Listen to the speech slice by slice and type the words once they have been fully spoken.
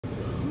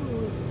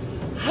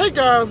Hey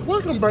guys,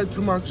 welcome back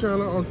to my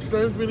channel. On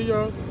today's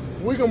video,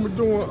 we're gonna be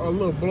doing a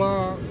little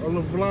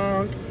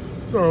vlog.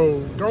 So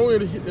go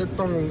ahead and hit that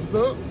thumbs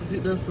up,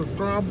 hit that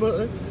subscribe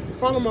button,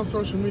 follow my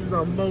social media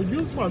down below,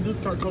 use my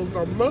discount code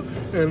down below,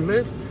 and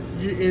let's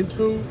get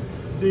into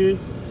this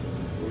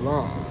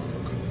vlog.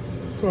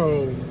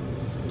 So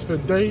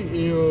today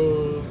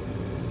is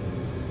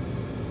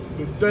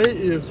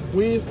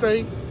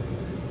Wednesday,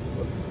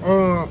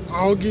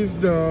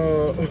 August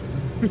the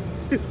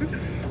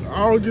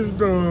August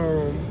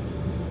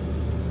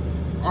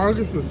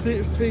the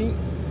 16th.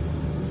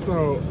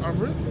 So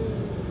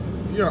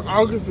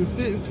August the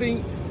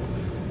 16th.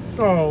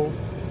 So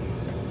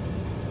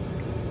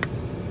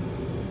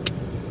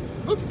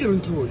let's get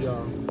into it,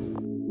 y'all.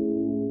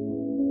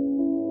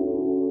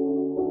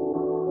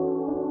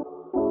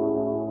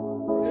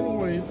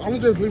 Anyways, I'm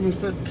just leaving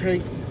Circle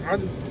K. I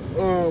just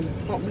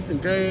pumped me some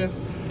gas.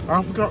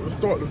 I forgot to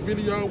start the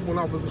video when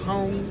I was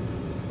home.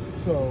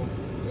 So,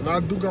 and I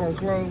do got on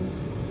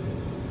clothes.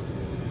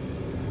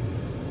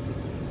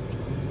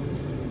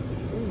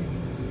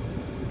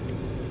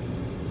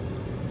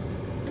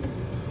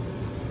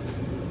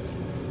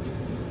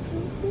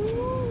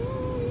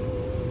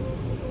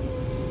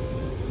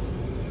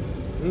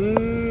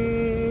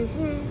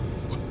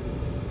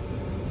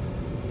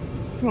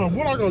 So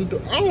what I gonna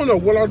do? I don't know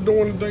what I'm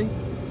doing today.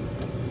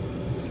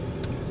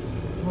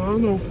 Well, I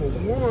know for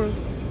one,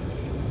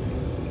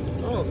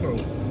 I don't know.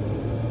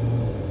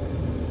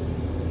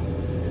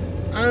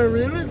 I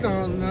really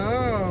don't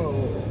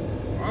know.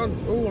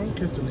 I'm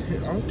catching a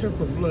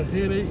little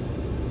headache.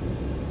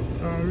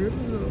 I really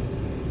know.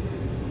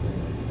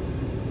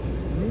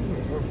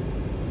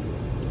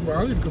 But I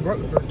need to go back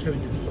to Circle K to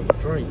get me something to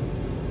drink.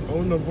 I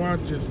don't know why I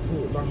just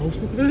pulled off.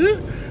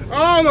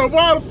 I don't know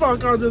why the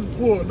fuck I just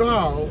pulled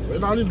off.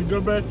 And I need to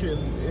go back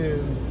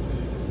and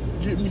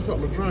get me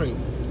something to drink.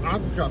 I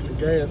just got some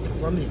gas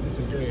because I need me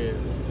some gas.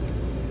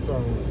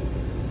 So,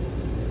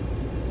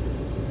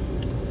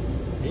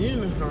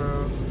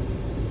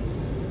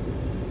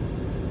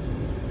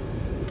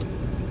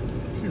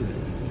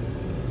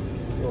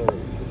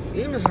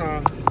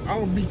 anyhow,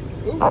 I'll be,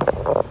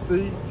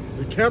 see,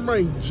 the camera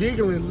ain't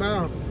jiggling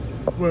now,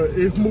 but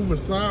it's moving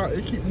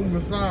it keep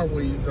moving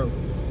sideways though,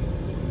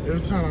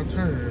 every time I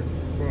turn,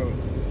 but,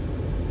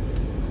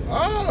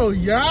 oh,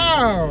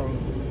 y'all,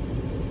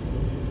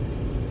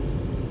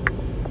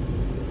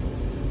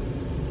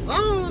 I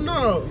don't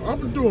know, I'm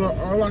gonna do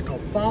like a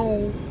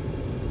fall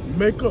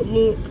makeup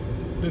look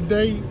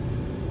today,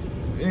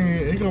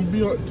 and it's gonna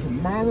be up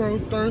tomorrow,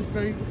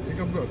 Thursday,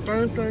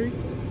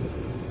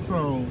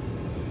 so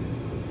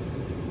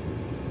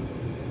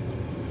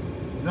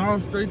y'all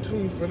stay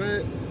tuned for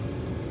that.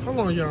 Hold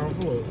on, y'all.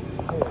 Hold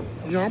on.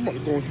 Y'all, I'm about to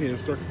go ahead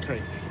and Circle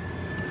K.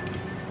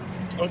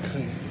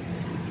 Okay.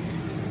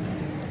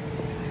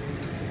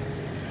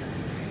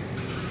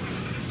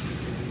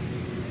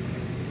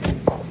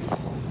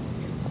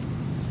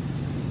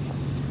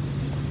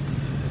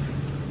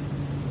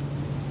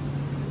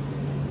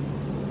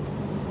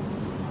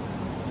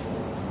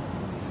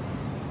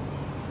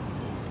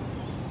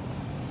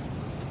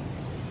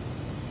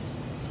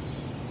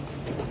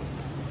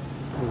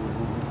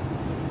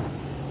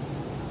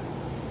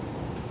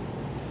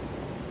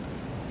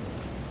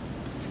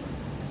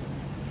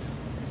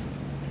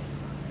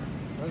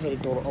 I gotta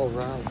go to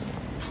O'Reilly.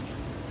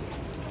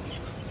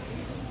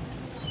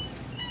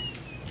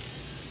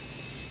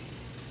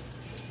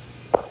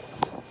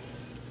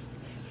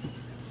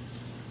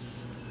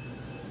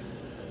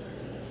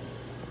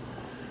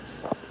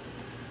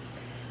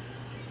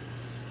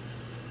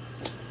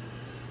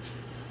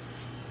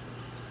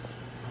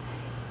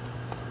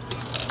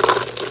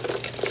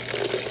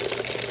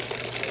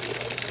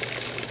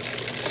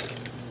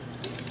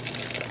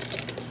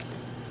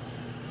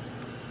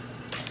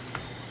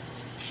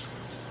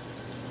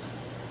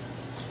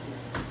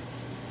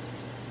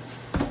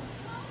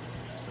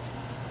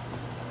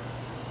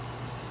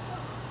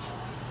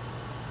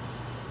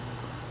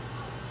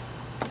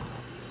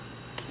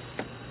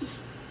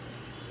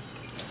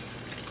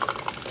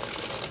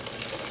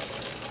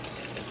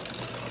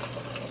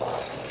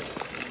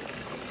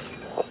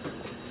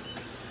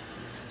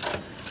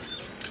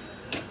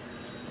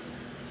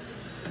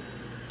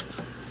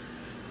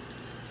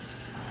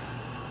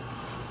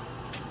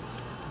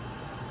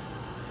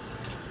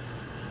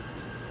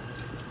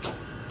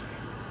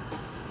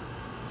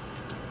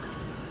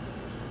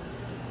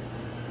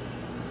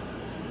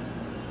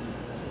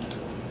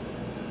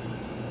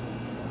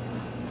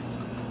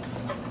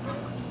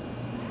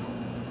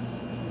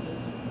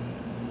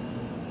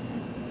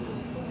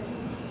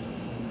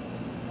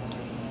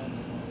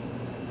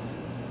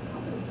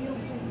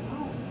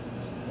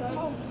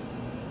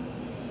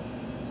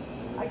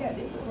 I got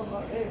this from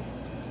up there.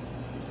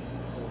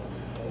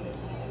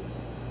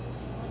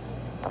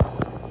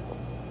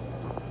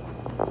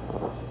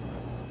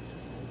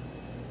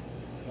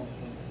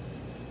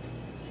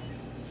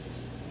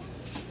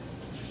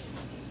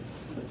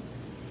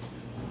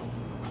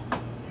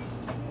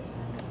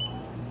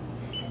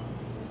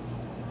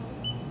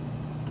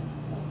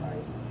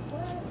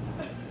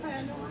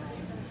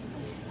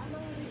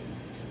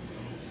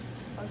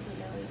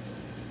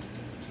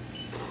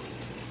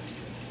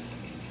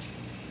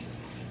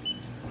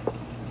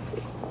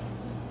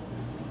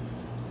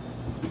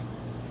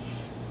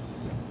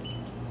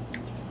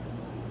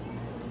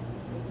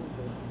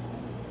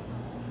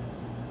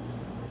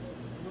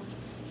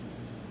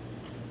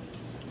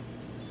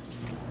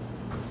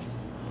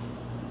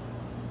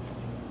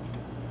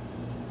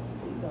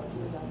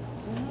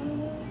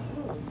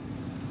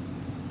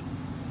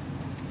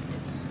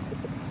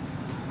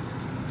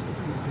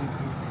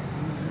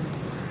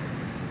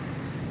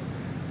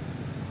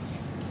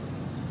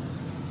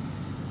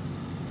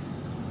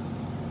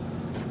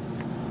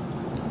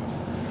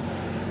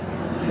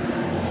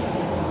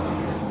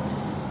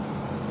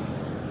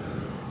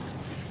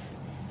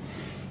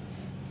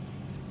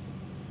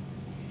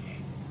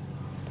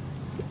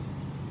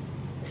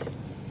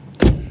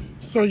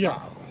 So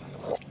y'all,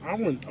 I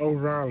went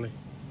O'Reilly.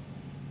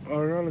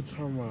 O'Reilly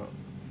talking about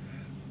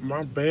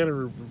my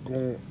battery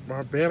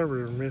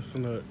was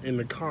messing up in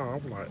the car.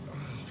 I'm like, oh,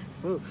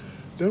 fuck.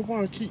 That's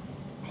why I keep.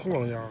 Hold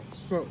on, y'all.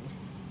 So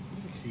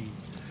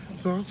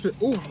I said,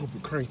 oh, I hope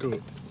it crank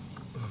up.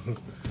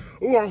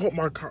 Oh, I hope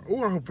my car.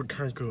 Oh, I hope it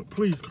crank up.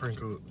 Please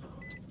crank up.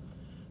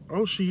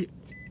 Oh shit.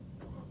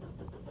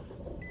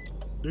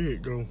 There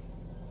it go.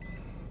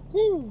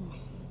 Woo,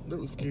 that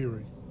was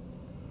scary.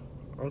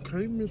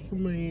 Okay, Mr.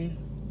 Man.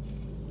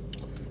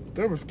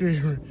 That was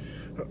scary.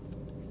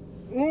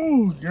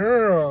 Ooh,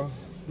 girl.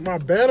 My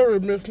battery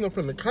messing up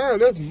in the car.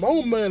 That's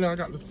more money I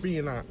got to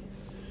spend out.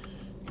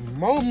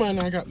 More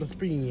money I got to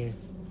spend.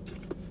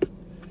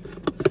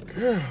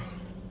 Girl.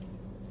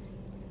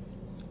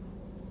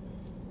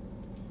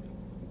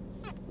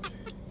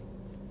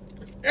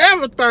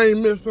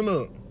 Everything messing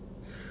up.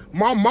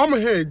 My mama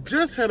had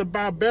just had to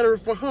buy a battery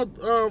for her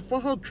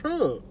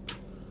truck.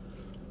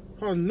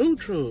 Her new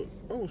truck.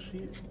 Oh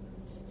shit.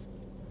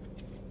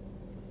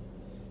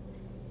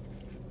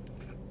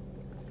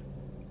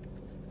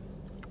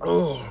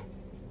 Oh.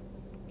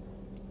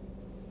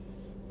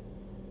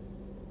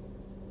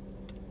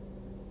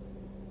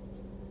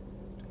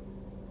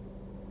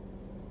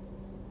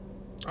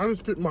 I just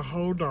spent my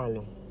whole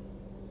dollar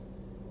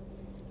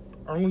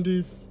on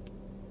this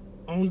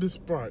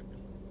Sprite.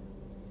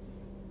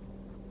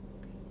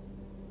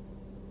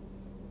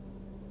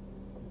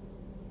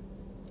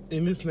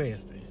 And it's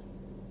nasty.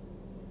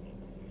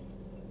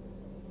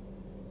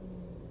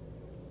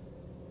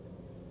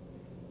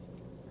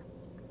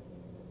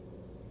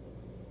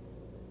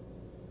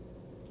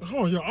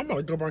 Hold on, y'all. I'm about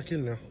to go back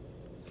in there.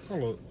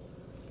 Hold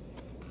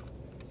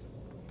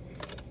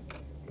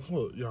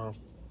up, y'all.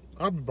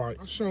 I'll be back.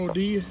 I sure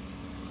did.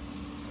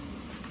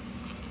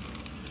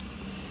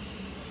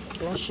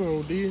 I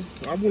sure did.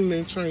 I wouldn't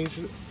even change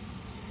it.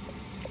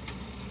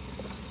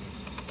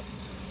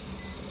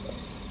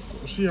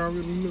 She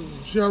already knew.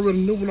 She already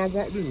knew when I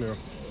walked in there.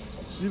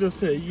 She just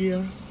said,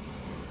 yeah.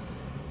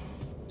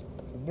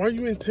 Why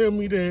you didn't tell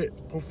me that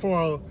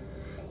before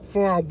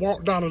I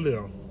walked out of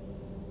there?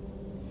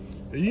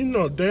 And you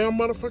know damn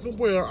motherfucking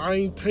well I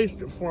ain't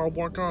taste it before I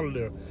walk out of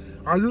there.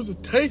 I used to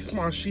taste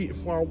my shit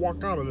before I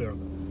walk out of there.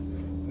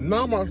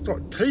 Now I'm about to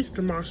start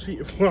tasting my shit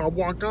before I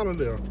walk out of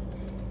there.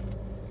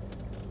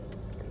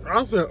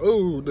 I said,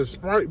 oh, the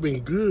Sprite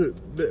been good.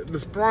 The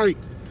Sprite,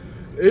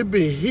 it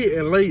been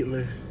hitting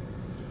lately.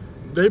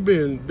 They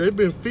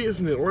been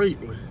fixing it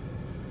lately.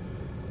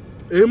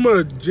 It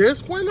must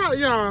just went out,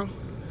 y'all,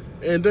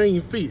 and they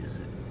ain't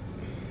fixed it.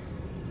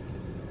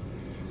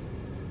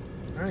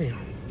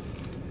 Damn.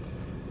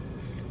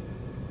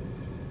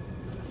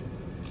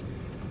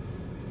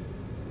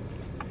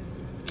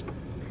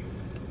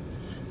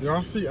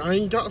 Y'all see, I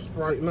ain't got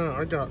Sprite now.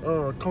 I got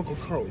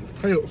Coca-Cola,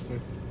 Pepsi.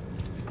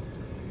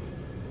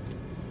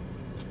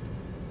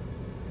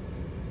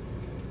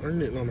 I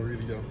ain't it on the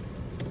video.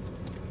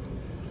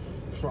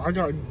 So I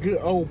got good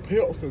old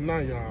Pepsi now,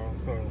 y'all.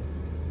 So,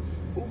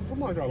 ooh,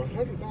 somebody got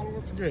 $100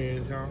 worth of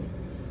gas, y'all.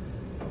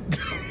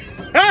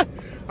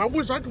 I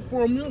wish I could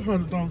afford me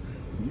 $100.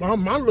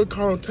 My little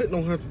car don't take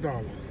no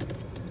 $100.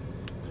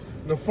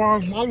 The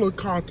farthest my little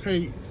car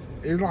take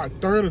is like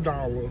 $30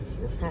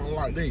 or something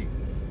like that.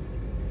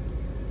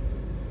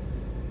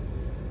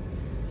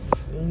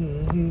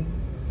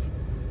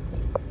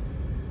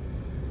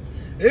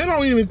 It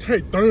don't even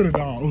take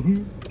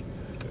 $30.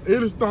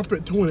 It'll stop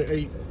at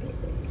 28.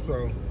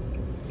 So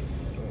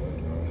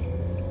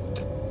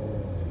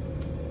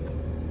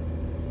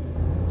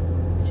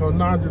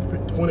now I just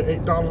put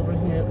 $28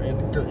 in here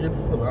and it's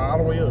full all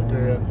the way up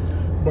there.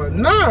 But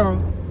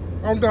now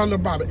I'm down to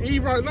about an E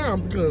right now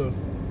because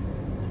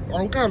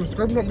I'm kind of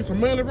scraping up me some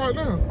money right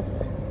now.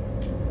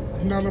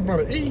 I'm down to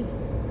about an E.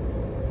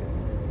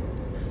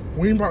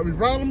 We ain't about to be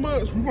riding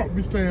much. We about to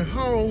be staying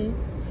home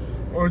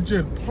or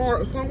just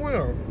park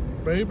somewhere,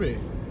 baby.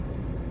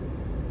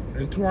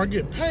 Until I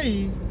get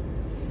paid.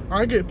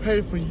 I get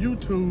paid for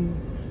YouTube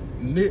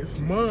next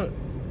month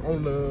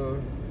on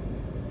the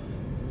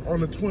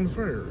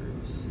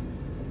 21st.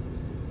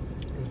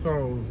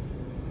 So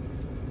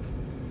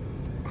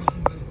I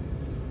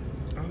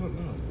don't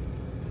know.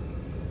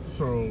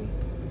 So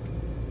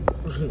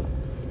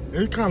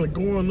it's kind of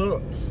going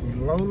up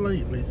slow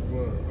lately,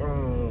 but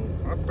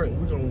I think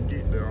we're gonna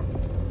get there.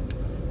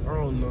 I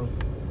don't know.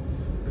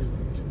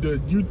 The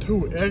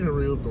YouTube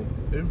algorithm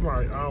is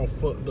like all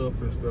fucked up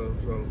and stuff.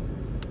 So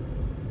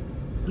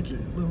look at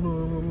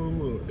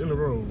look in the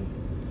road.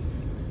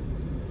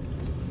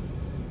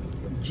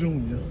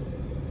 Junior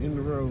in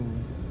the road.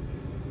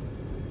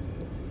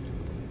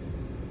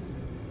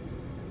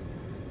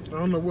 I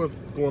don't know what's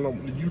going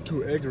on with the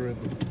YouTube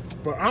algorithm,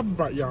 but I'm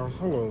about y'all.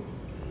 Hello.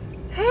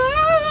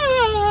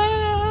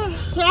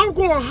 I'm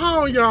going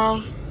home,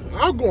 y'all.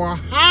 I'm going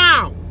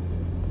home.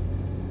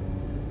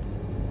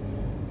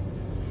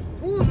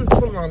 Who is this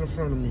pulling out in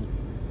front of me?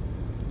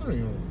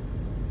 Damn.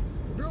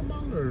 Get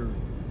my nerve.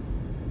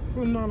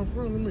 Pulling out in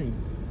front of me.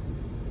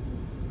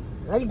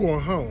 I'm going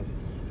home.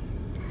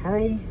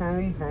 Home.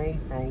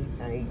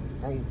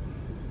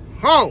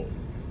 home.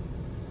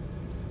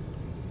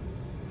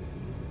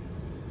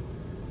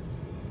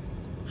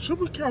 Should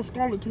we carry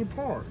Scarlett to the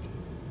park?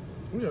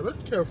 Yeah,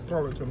 let's carry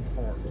Scarlett to the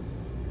park.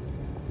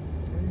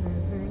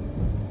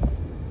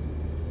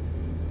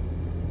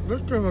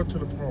 Let's carry her to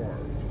the park.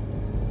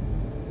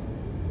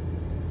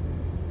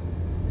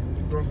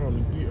 Go home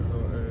and get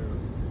her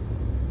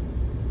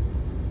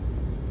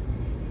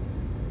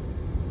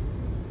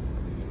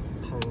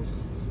ass. Cause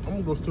I'm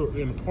gonna go sit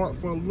in the park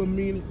for a little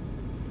minute.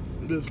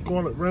 Let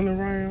Scarlett run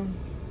around.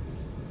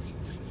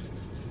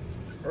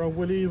 Or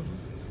whatever.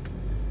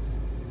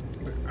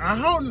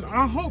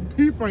 I hope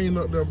people ain't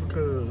up there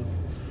because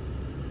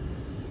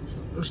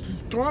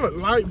Scarlett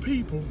like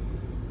people.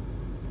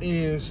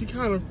 And she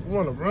kind of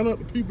want to run up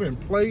to people and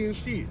play and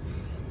shit.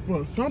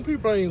 But some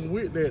people ain't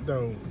with that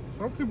though.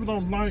 Some people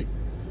don't like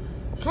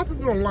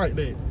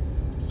that.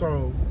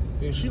 So,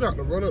 and she like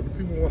to run up to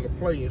people want to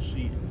play and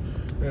shit.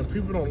 And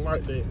people don't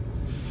like that.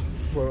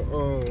 But,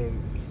 I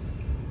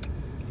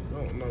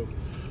don't know.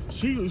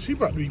 She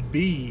about to be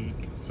big.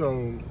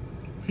 So,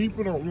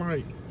 people don't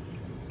like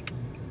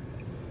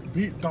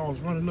big dogs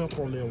running up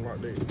on them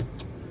like that.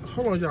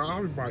 Hold on, y'all.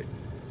 I'll be back.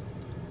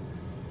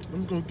 Let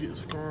me go get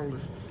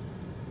Scarlett.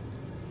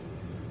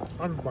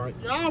 I'll be back.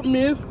 Y'all,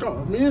 me and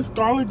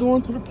Scarlett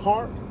going to the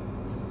park.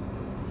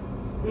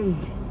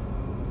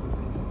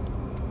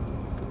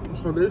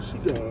 So there she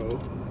go.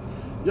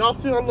 Y'all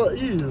see her little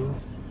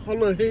ears, her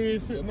little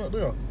head sitting up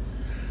there.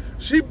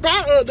 She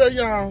back up there,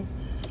 y'all.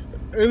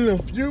 In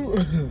a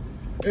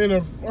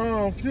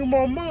few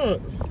more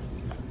months,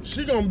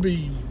 she gonna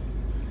be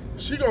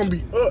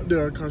up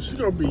there, cause she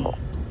gonna be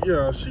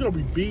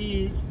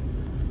big,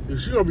 and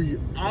she gonna be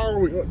all the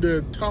way up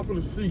there, top of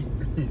the seat.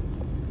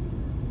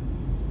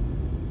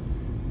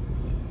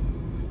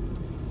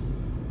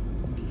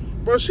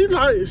 But she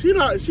know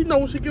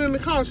when she get in the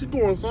car, she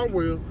going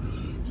somewhere.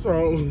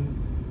 So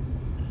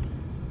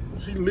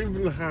she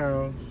leaving the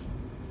house.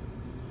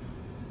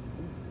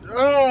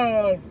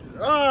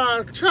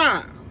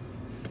 Child,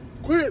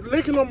 quit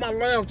licking on my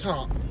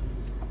laptop.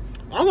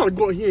 I want to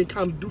go in here and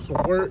kind of do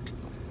some work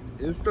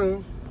and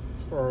stuff.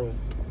 So,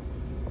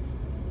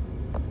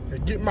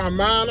 and get my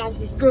mind off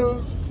some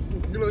stuff.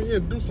 Get in here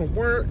and do some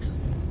work.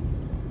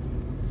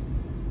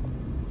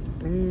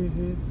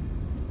 And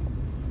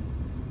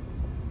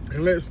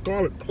let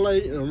Scarlett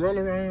play and run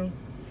around.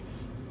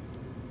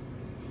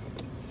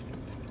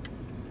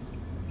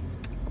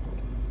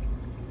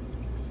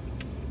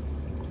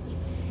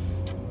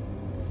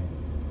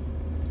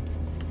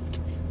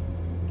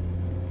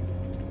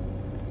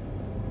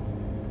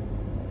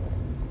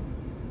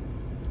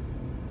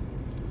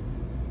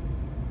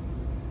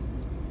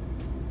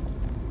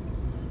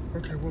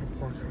 Okay, what a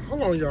park at?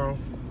 Hold on, y'all.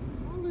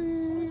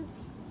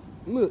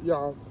 Look,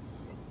 y'all.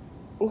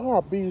 Look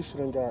how big she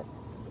done got.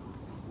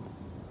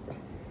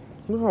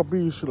 Look how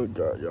big she done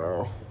got,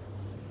 y'all.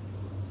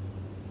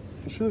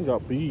 She done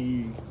got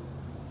big.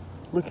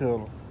 Look at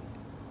her.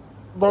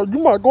 Bro, you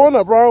might go in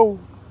there, bro.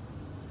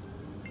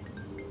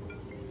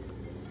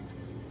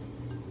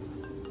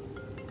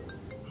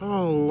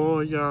 Oh,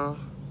 Lord, y'all.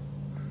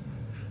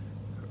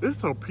 It's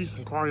so peace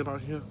and quiet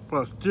out here,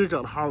 but I still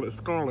got to holler at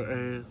Scarlett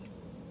ass.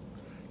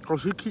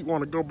 Cause she keep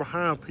wanting to go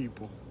behind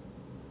people.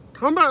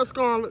 Come back,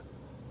 Scarlett.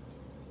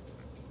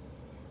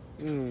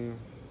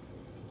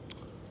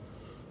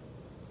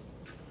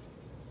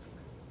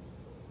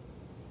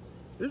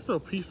 It's so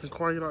peace and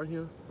quiet out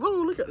here.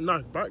 Oh, look at the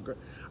nice background.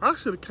 I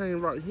should have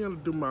came right here to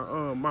do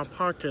my my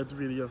podcast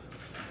video.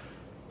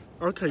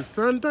 Okay,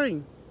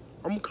 Sunday,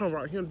 I'm gonna come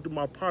right here to do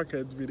my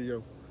podcast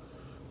video.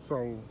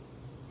 So,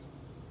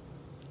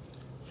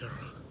 yeah.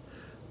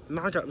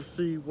 Now I got to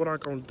see what I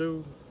gonna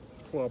do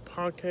for a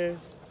podcast.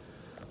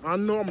 I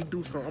know I'm gonna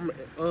do something. I'm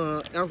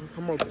gonna answer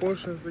some more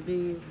questions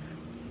again.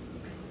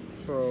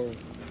 So,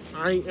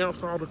 I ain't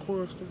answer all the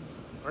questions.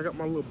 I got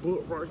my little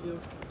book right here.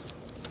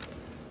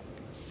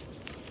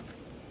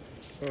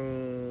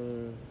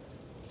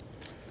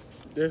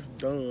 That's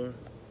done.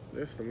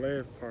 That's the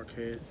last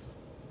podcast.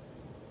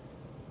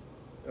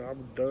 And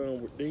I'm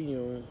done with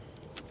them.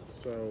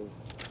 So,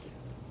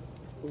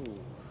 ooh,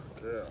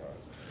 God.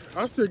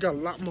 I still got a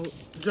lot more.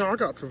 Y'all, I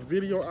got some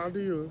video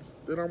ideas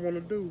that I want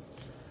to do.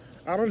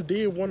 I done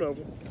did one of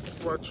them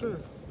right here.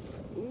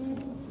 Ooh,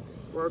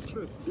 right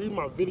here. These are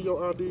my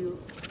video ideas.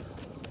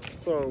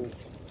 So,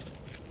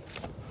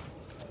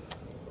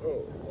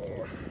 oh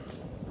Lord.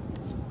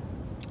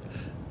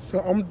 So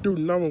I'm gonna do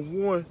number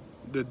one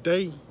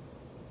today.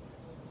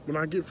 When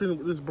I get finished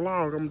with this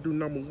blog, I'm gonna do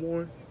number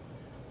one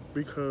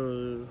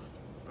because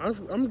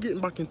I'm getting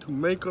back into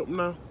makeup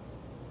now.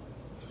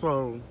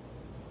 So,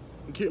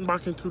 getting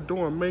back into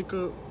doing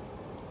makeup.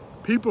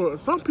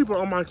 Some people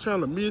on my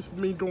channel miss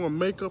me doing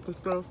makeup and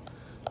stuff.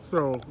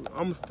 So, I'm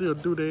gonna still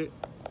do that.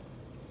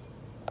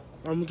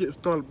 I'm gonna get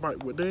started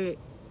back with that.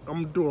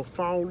 I'm gonna do a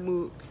fall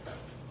look.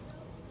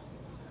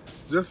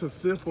 Just a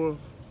simple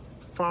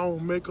fall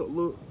makeup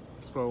look.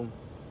 So,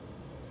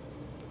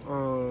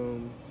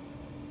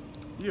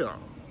 yeah.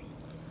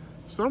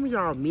 Some of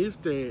y'all miss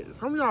that.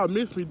 Some of y'all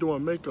miss me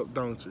doing makeup,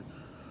 don't you?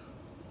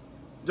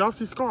 Y'all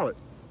see Scarlett?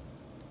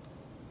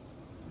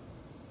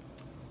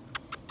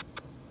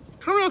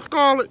 Come here,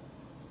 Scarlett.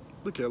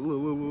 Look at it,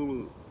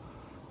 look.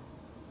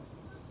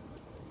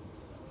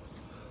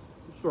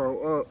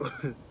 So,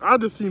 I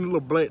just seen a little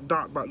black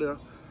dot back there.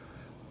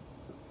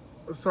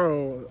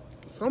 So,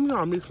 some of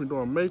y'all miss me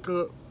doing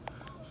makeup.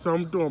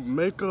 Some doing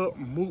makeup,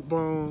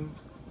 mukbangs,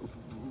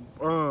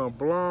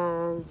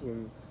 blogs,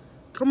 and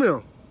come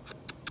here.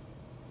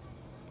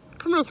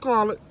 Come here,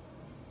 Scarlett.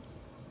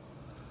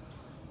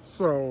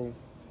 So,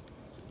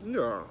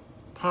 yeah,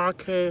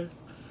 podcast.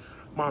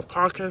 My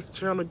podcast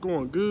channel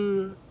going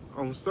good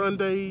on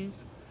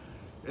Sundays.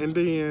 And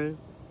then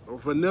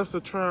Miss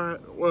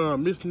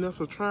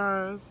Nessa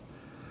tries.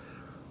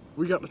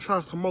 We got to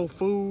try some more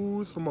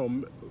food,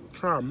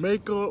 try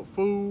makeup,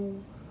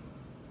 food,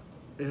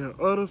 and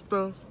other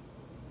stuff.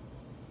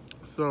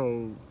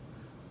 So,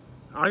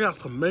 I got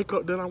some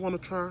makeup that I want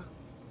to try.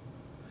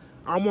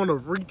 I want to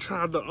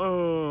retry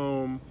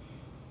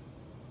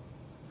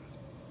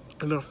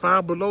the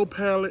Five Below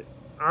palette.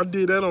 I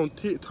did that on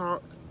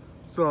TikTok.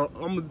 So,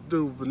 I'm going to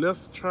do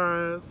Vanessa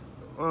tries,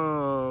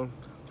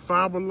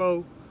 Five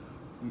Below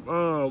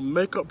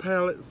makeup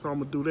palette. So,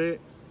 I'm going to do that.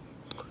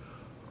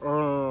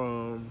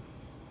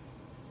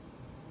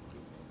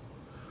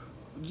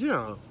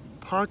 Yeah,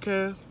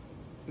 podcast.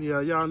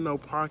 Yeah, y'all know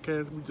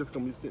podcast. We just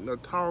gonna be sitting there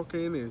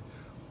talking and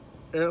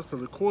answer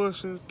the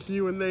questions,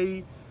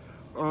 Q&A,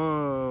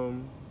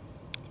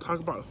 talk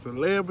about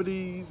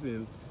celebrities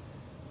and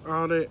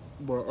all that.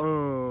 But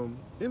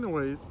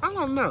anyways, I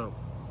don't know.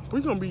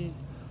 We're gonna be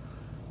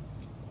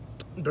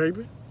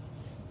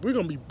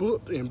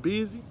booked and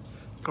busy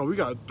because we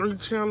got 3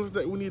 channels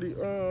that we need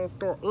to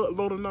start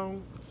uploading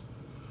on.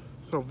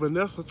 So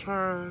Vanessa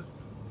tries.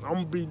 I'm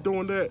gonna be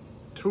doing that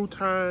 2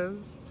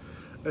 times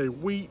a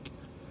week.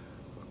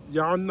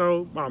 Y'all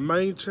know my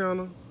main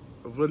channel,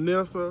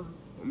 Vanessa,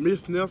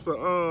 Miss Nessa,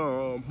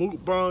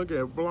 mukbang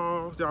and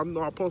vlogs. Y'all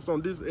know I post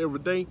on this every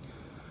day.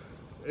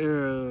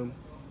 And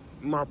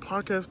my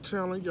podcast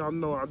channel, y'all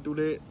know I do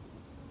that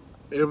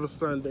every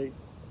Sunday.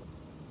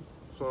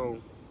 So,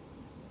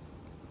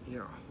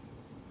 yeah.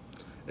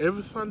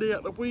 Every Sunday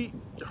of the week,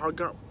 y'all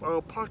got a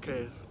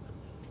podcast.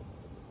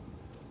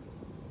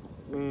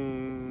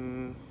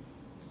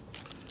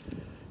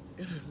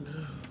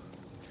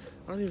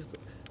 I need to,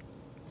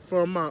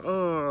 for my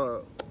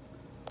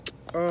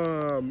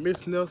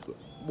Miss Nessa,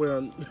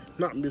 well,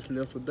 not Miss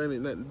Nessa, that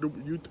ain't nothing to do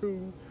with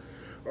YouTube.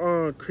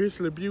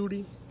 Chrisley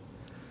Beauty.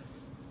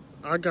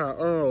 I got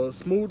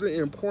smoothing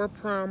and pore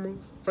primers,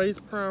 face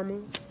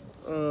primers,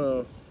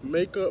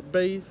 makeup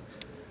base,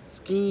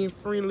 skin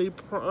friendly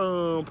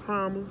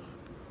primers.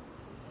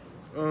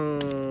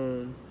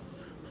 5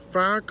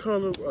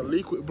 colors of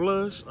liquid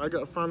blush. I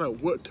gotta find out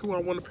what 2 I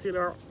want to put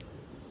out.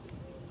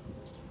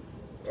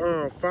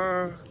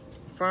 5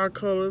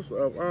 colors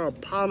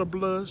of powder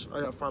blush.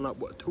 I gotta find out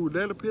what 2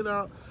 that'll put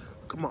out.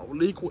 Come out with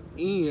liquid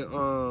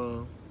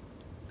and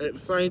at the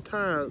same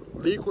time,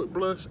 liquid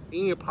blush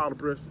and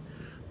powder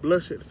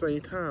blush at the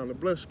same time. The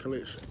blush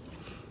collection.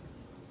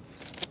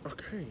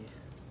 Okay.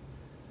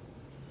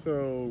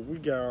 So we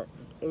got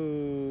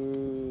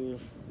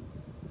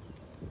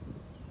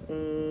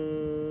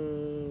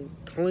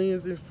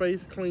cleansing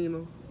face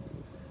cleaner.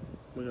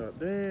 We got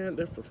that.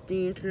 That's for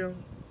skincare.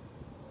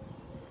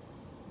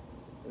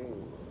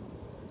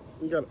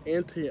 We got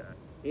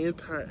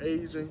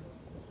anti-aging,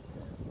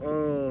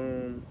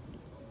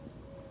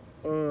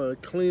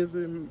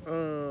 cleansing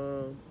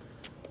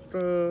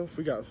stuff.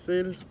 We got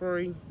setting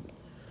spray.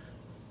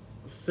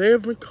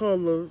 7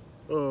 colors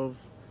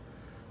of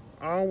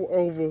all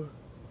over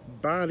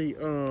body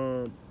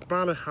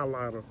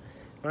highlighter.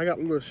 I got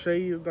little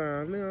shades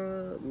down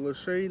there, little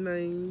shade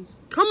names.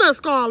 Come here,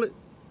 Scarlett.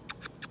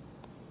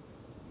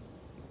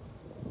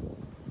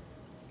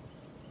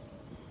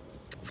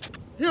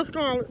 Here,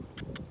 Scarlett.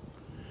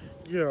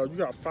 Yeah, you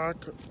got 5.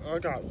 I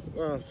got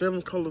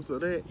 7 colors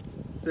of that,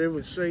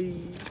 7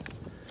 shades.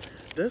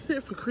 That's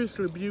it for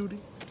Chrisley Beauty.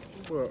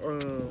 But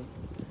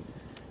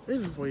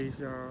anyways,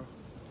 y'all.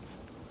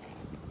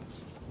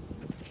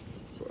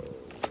 So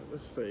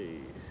let's see.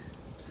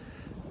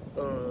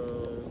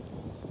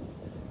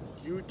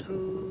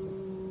 YouTube.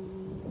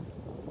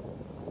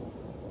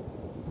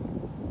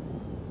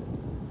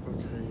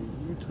 Okay,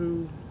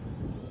 YouTube.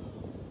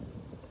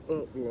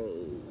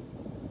 Uploads.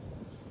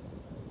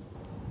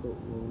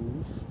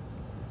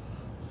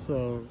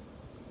 So,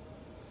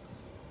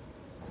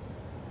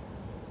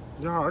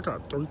 y'all, I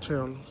got 3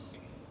 channels.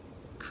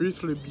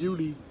 Chrisley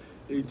Beauty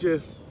is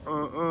just a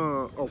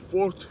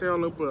 4th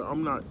channel, but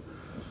I'm not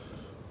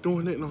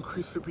doing it on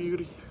Chrisley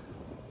Beauty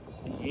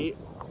yet.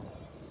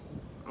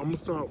 I'm gonna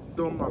start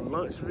doing my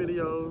lunch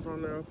videos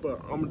on there,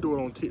 but I'm gonna do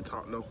it on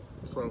TikTok though.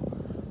 So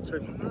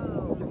check them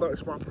out. I'm gonna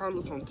launch my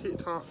products on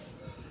TikTok.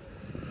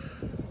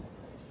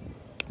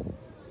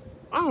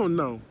 I don't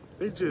know.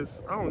 I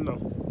don't know.